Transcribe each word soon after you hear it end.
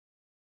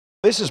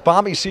This is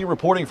Bobby C.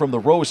 reporting from the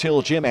Rose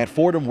Hill Gym at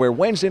Fordham, where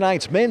Wednesday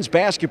night's men's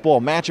basketball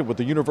matchup with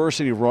the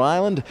University of Rhode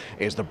Island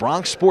is the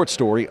Bronx sports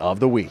story of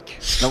the week.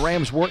 The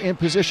Rams were in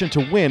position to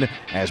win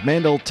as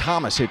Mandel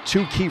Thomas hit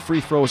two key free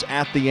throws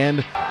at the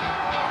end,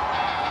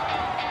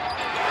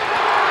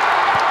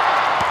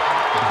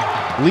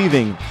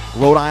 leaving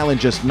Rhode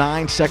Island just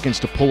 9 seconds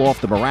to pull off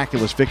the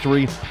miraculous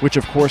victory, which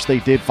of course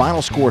they did.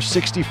 Final score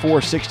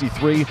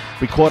 64-63.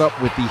 We caught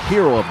up with the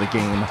hero of the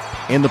game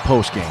in the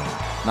postgame.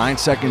 9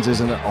 seconds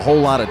isn't a whole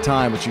lot of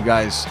time, but you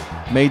guys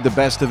made the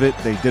best of it.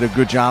 They did a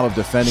good job of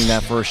defending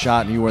that first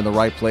shot, and you were in the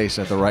right place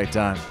at the right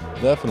time.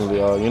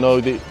 Definitely.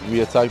 We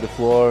attacked the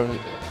floor,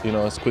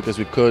 as quick as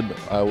we could.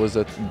 I was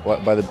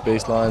by the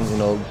baseline,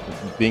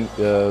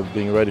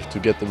 being ready to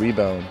get the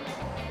rebound,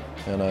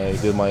 and I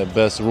did my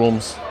best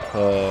rooms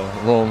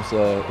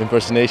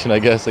impersonation, I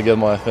guess, to get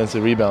my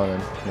offensive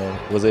rebound,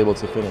 and was able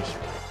to finish.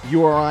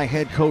 URI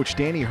head coach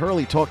Danny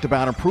Hurley talked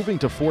about improving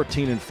to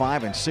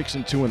 14-5 and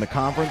 6-2 in the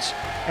conference,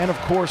 and of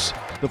course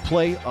the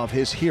play of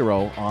his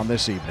hero on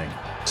this evening.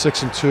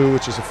 6-2,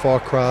 which is a far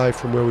cry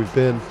from where we've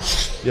been,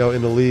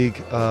 in the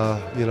league.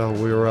 But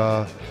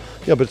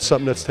it's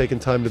something that's taken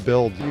time to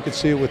build. You can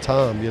see it with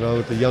Tom,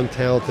 with the young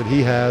talent that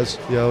he has,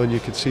 and you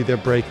can see their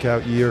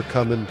breakout year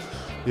coming.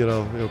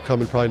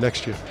 Coming probably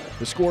next year.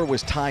 The score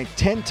was tied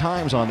 10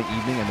 times on the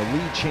evening, and the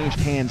lead changed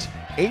hands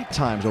 8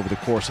 times over the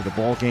course of the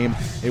ball game.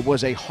 It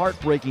was a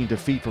heartbreaking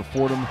defeat for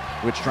Fordham,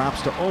 which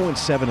drops to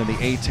 0-7 in the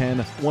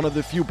A-10. One of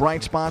the few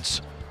bright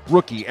spots,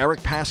 rookie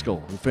Eric Pascal,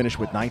 who finished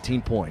with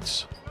 19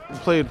 points.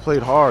 We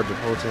played hard the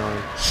whole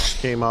time.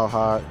 Came out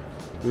hot.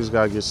 We just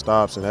got to get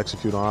stops and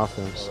execute on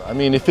offense. I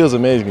mean, it feels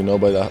amazing,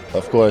 but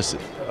of course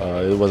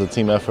it was a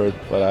team effort.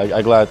 But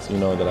I'm glad,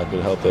 that I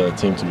could help the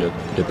team to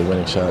get the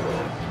winning shot.